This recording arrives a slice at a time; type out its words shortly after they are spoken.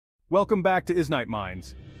Welcome back to Isnite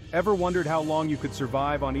Minds. Ever wondered how long you could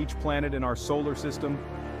survive on each planet in our solar system?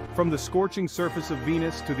 From the scorching surface of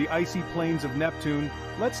Venus to the icy plains of Neptune,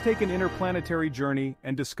 let's take an interplanetary journey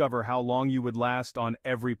and discover how long you would last on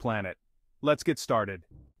every planet. Let's get started.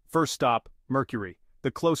 First stop, Mercury, the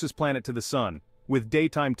closest planet to the Sun, with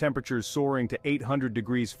daytime temperatures soaring to 800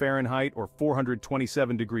 degrees Fahrenheit or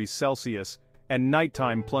 427 degrees Celsius, and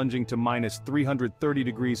nighttime plunging to minus 330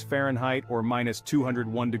 degrees Fahrenheit or minus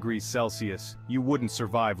 201 degrees Celsius. You wouldn't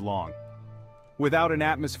survive long. Without an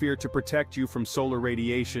atmosphere to protect you from solar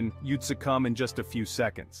radiation, you'd succumb in just a few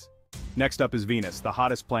seconds. Next up is Venus, the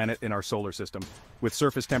hottest planet in our solar system. With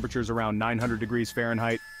surface temperatures around 900 degrees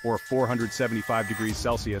Fahrenheit or 475 degrees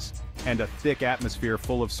Celsius, and a thick atmosphere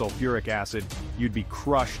full of sulfuric acid, you'd be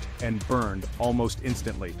crushed and burned almost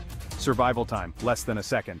instantly. Survival time, less than a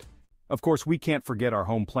second. Of course, we can't forget our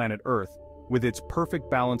home planet Earth. With its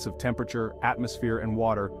perfect balance of temperature, atmosphere, and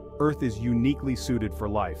water, Earth is uniquely suited for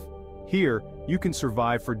life. Here, you can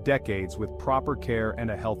survive for decades with proper care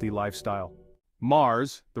and a healthy lifestyle.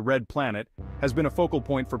 Mars, the red planet, has been a focal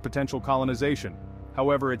point for potential colonization.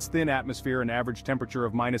 However, its thin atmosphere and average temperature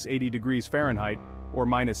of minus 80 degrees Fahrenheit, or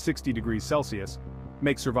minus 60 degrees Celsius,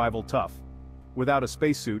 make survival tough. Without a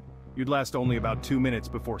spacesuit, you'd last only about 2 minutes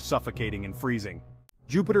before suffocating and freezing.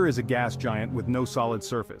 Jupiter is a gas giant with no solid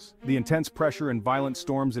surface. The intense pressure and violent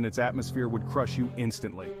storms in its atmosphere would crush you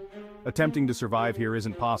instantly. Attempting to survive here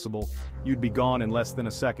isn't possible. You'd be gone in less than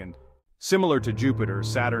a second. Similar to Jupiter,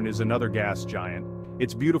 Saturn is another gas giant.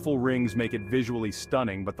 Its beautiful rings make it visually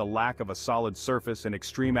stunning, but the lack of a solid surface and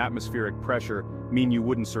extreme atmospheric pressure mean you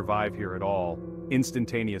wouldn't survive here at all.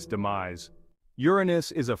 Instantaneous demise.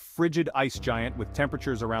 Uranus is a frigid ice giant with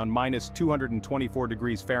temperatures around minus 224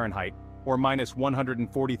 degrees Fahrenheit, or minus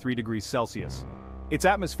 143 degrees Celsius. Its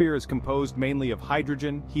atmosphere is composed mainly of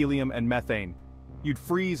hydrogen, helium, and methane. You'd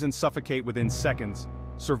freeze and suffocate within seconds.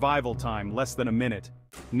 Survival time less than a minute.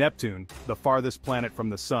 Neptune, the farthest planet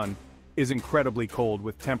from the Sun, is incredibly cold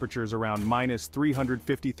with temperatures around minus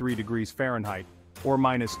 353 degrees Fahrenheit, or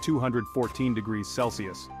minus 214 degrees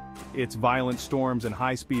Celsius. Its violent storms and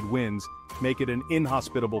high-speed winds make it an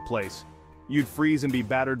inhospitable place. You'd freeze and be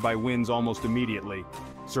battered by winds almost immediately.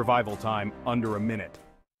 Survival time under a minute.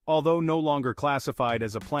 Although no longer classified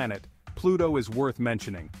as a planet, Pluto is worth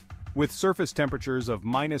mentioning. With surface temperatures of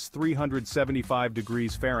minus 375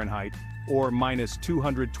 degrees Fahrenheit, or minus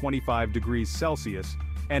 225 degrees Celsius,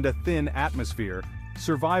 and a thin atmosphere,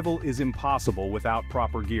 survival is impossible without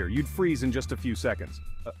proper gear. You'd freeze in just a few seconds.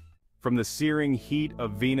 From the searing heat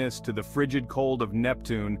of Venus to the frigid cold of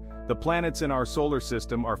Neptune, the planets in our solar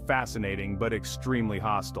system are fascinating but extremely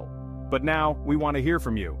hostile. But now, we want to hear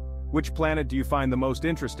from you. Which planet do you find the most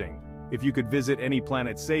interesting? If you could visit any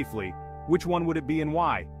planet safely, which one would it be and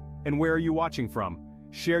why? And where are you watching from?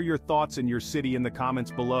 Share your thoughts and your city in the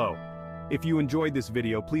comments below. If you enjoyed this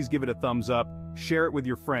video, please give it a thumbs up, share it with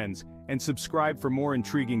your friends, and subscribe for more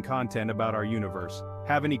intriguing content about our universe.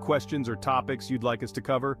 Have any questions or topics you'd like us to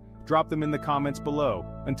cover? Drop them in the comments below.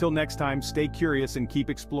 Until next time, stay curious and keep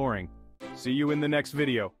exploring. See you in the next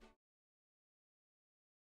video.